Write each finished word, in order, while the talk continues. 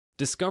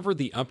Discover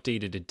the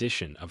updated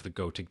edition of the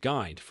Go-To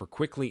Guide for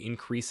quickly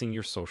increasing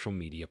your social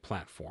media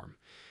platform.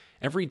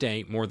 Every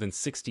day, more than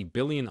 60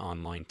 billion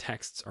online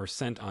texts are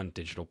sent on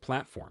digital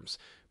platforms,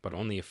 but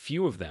only a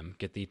few of them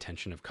get the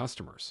attention of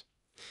customers.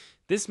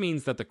 This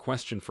means that the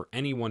question for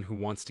anyone who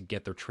wants to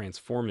get their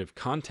transformative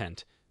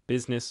content,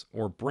 business,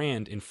 or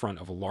brand in front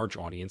of a large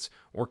audience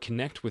or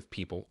connect with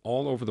people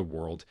all over the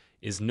world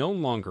is no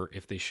longer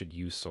if they should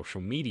use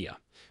social media,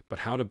 but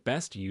how to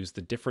best use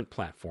the different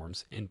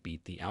platforms and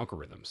beat the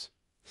algorithms.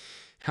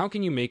 How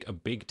can you make a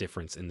big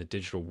difference in the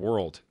digital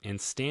world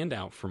and stand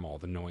out from all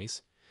the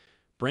noise?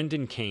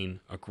 Kane,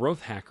 a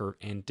growth hacker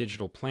and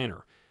digital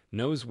planner,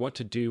 knows what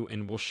to do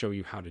and will show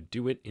you how to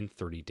do it in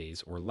 30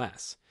 days or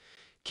less.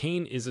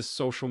 Kane is a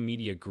social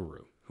media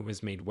guru who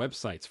has made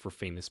websites for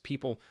famous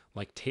people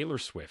like Taylor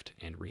Swift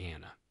and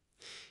Rihanna.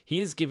 He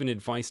has given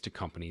advice to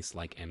companies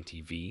like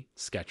MTV,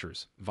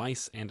 Skechers,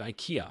 Vice, and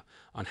IKEA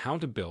on how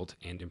to build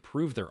and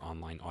improve their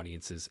online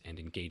audiences and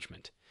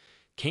engagement.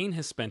 Kane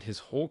has spent his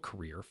whole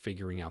career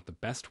figuring out the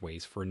best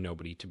ways for a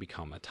nobody to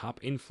become a top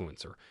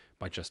influencer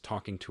by just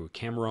talking to a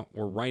camera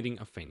or writing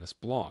a famous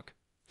blog.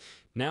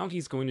 Now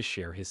he's going to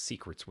share his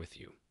secrets with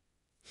you.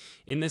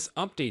 In this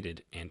updated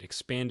and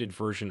expanded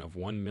version of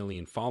 1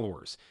 million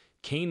followers,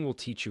 Kane will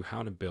teach you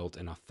how to build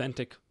an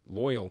authentic,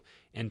 loyal,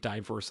 and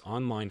diverse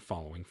online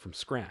following from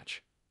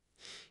scratch.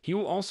 He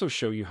will also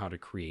show you how to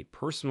create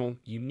personal,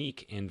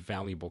 unique, and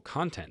valuable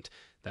content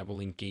that will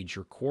engage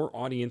your core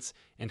audience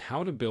and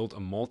how to build a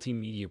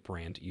multimedia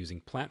brand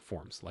using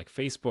platforms like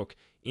Facebook,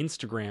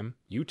 Instagram,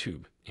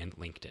 YouTube, and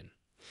LinkedIn.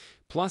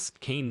 Plus,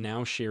 Kane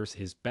now shares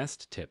his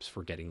best tips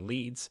for getting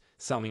leads,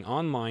 selling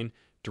online,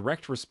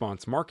 direct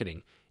response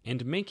marketing,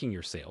 and making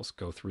your sales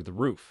go through the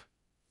roof.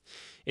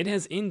 It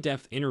has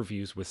in-depth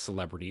interviews with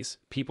celebrities,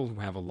 people who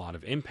have a lot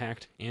of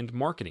impact, and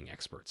marketing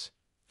experts.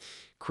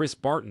 Chris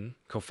Barton,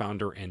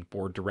 co-founder and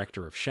board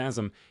director of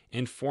Shazam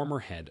and former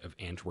head of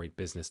Android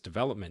business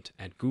development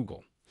at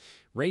Google.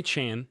 Ray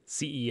Chan,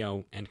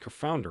 CEO and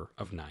co-founder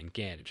of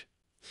 9gag.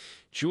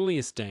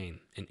 Julius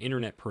Dane, an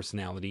internet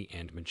personality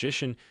and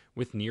magician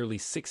with nearly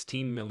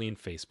 16 million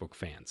Facebook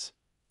fans.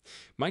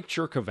 Mike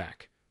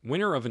Cherkovac,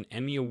 winner of an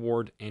Emmy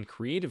Award and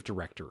creative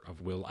director of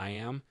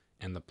will.i.am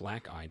and the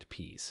Black Eyed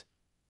Peas.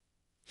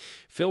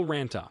 Phil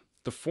Ranta,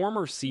 the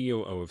former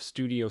CEO of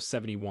Studio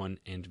 71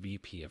 and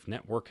VP of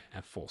Network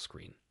at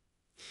Fullscreen.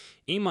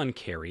 Eamonn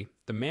Carey,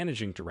 the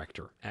managing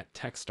director at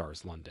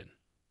Techstars London.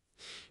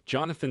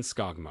 Jonathan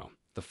Skogmo,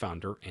 the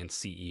founder and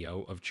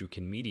CEO of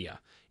Jukin Media,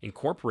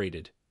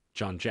 Incorporated.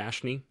 Jon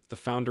Jashni, the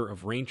founder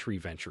of Raintree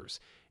Ventures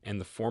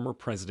and the former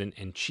president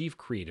and chief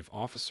creative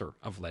officer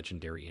of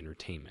Legendary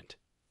Entertainment.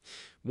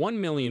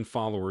 1 Million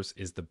Followers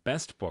is the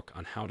best book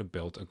on how to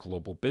build a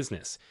global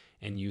business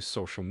and use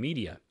social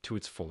media to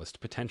its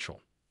fullest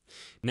potential.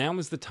 Now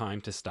is the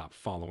time to stop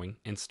following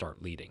and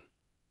start leading.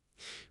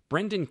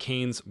 Brendan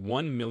Kane's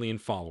 1 Million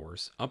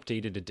Followers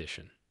Updated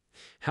Edition.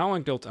 How I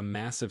Built a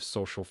Massive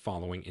Social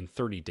Following in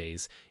 30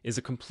 Days is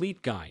a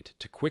complete guide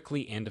to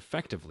quickly and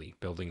effectively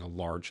building a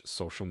large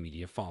social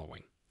media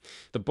following.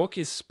 The book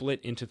is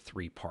split into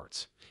 3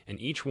 parts, and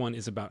each one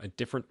is about a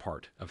different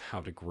part of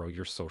how to grow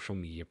your social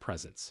media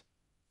presence.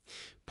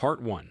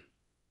 Part 1.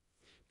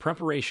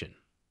 Preparation.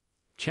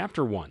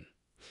 Chapter 1.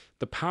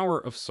 The Power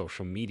of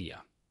Social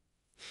Media.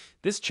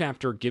 This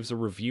chapter gives a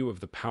review of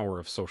the power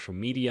of social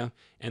media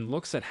and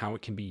looks at how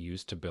it can be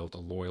used to build a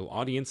loyal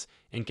audience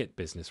and get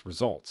business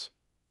results.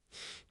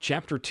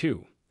 Chapter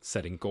 2.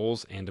 Setting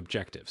Goals and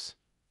Objectives.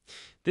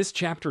 This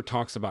chapter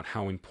talks about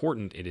how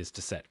important it is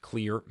to set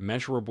clear,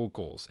 measurable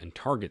goals and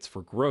targets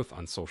for growth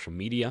on social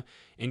media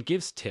and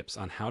gives tips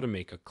on how to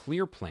make a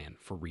clear plan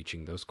for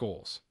reaching those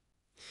goals.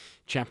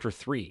 Chapter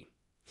 3.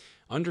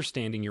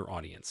 Understanding your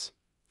audience.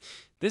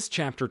 This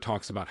chapter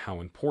talks about how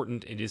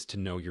important it is to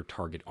know your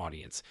target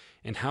audience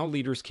and how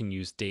leaders can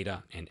use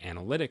data and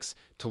analytics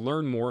to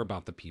learn more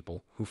about the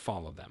people who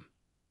follow them.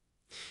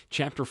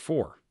 Chapter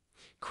 4.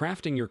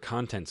 Crafting your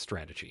content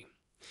strategy.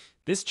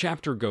 This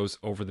chapter goes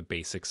over the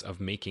basics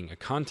of making a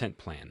content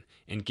plan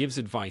and gives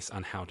advice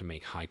on how to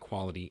make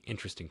high-quality,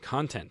 interesting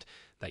content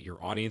that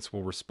your audience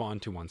will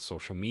respond to on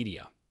social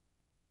media.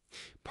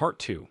 Part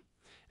 2.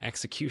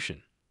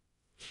 Execution.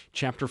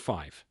 Chapter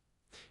 5.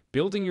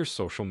 Building your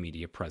social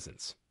media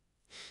presence.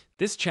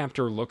 This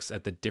chapter looks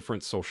at the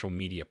different social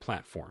media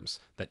platforms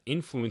that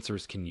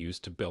influencers can use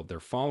to build their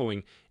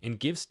following and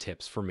gives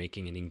tips for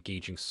making an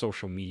engaging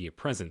social media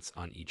presence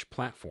on each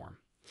platform.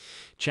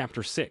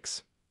 Chapter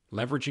 6.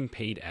 Leveraging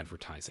paid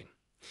advertising.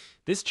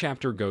 This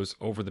chapter goes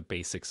over the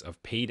basics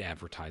of paid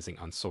advertising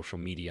on social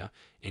media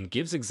and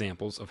gives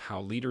examples of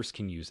how leaders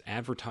can use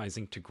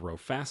advertising to grow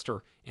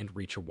faster and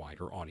reach a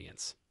wider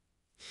audience.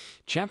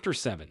 Chapter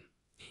 7.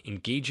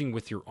 Engaging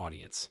with your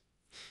audience.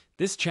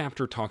 This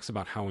chapter talks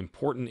about how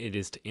important it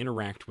is to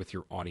interact with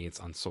your audience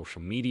on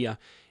social media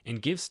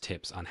and gives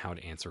tips on how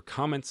to answer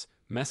comments,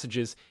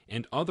 messages,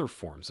 and other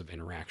forms of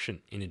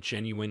interaction in a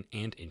genuine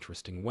and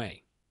interesting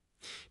way.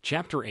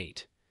 Chapter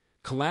 8.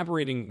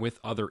 Collaborating with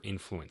other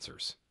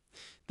influencers.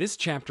 This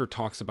chapter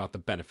talks about the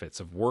benefits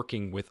of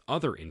working with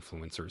other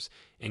influencers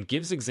and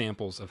gives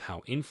examples of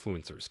how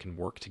influencers can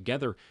work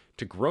together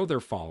to grow their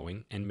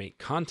following and make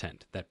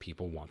content that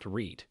people want to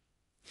read.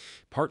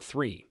 Part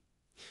 3.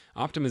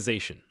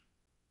 Optimization.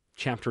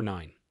 Chapter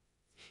 9.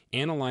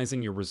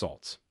 Analyzing your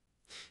results.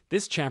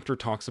 This chapter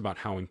talks about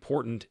how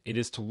important it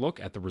is to look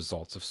at the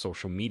results of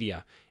social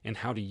media and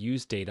how to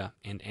use data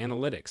and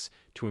analytics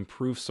to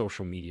improve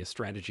social media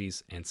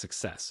strategies and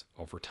success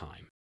over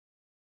time.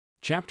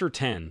 Chapter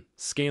 10.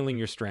 Scaling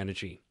your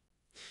strategy.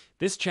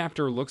 This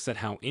chapter looks at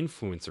how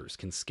influencers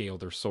can scale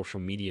their social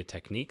media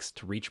techniques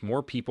to reach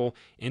more people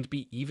and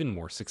be even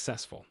more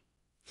successful.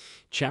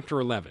 Chapter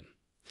 11.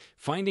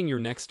 Finding your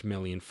next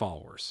million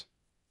followers.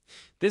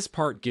 This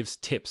part gives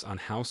tips on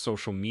how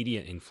social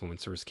media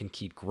influencers can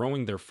keep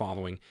growing their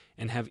following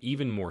and have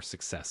even more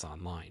success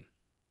online.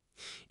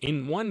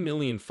 In 1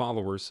 Million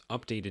Followers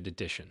Updated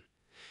Edition,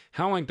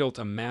 How I Built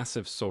a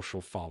Massive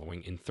Social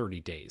Following in 30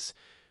 Days,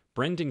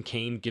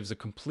 Kane gives a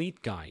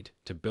complete guide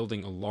to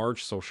building a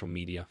large social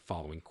media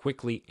following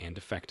quickly and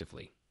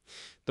effectively.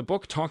 The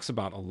book talks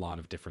about a lot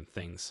of different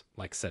things,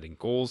 like setting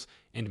goals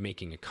and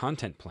making a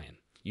content plan,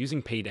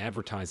 using paid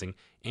advertising,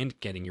 and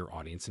getting your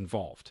audience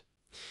involved.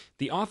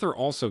 The author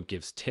also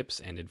gives tips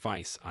and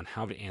advice on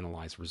how to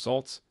analyze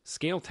results,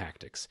 scale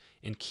tactics,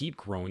 and keep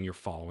growing your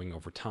following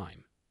over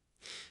time.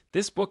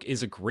 This book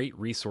is a great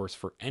resource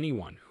for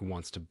anyone who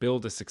wants to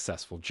build a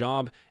successful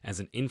job as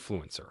an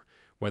influencer,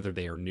 whether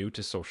they are new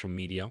to social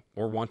media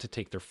or want to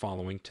take their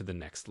following to the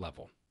next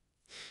level.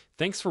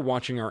 Thanks for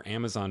watching our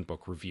Amazon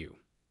book review.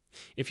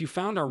 If you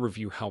found our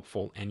review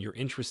helpful and you're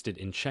interested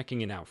in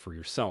checking it out for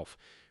yourself,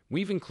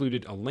 we've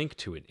included a link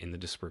to it in the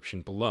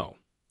description below.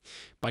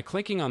 By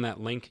clicking on that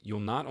link, you'll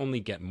not only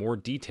get more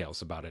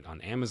details about it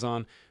on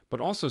Amazon,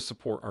 but also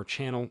support our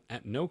channel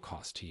at no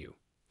cost to you.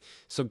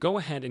 So go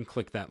ahead and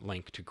click that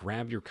link to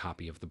grab your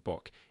copy of the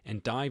book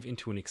and dive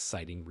into an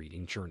exciting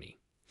reading journey.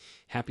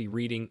 Happy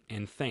reading,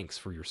 and thanks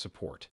for your support.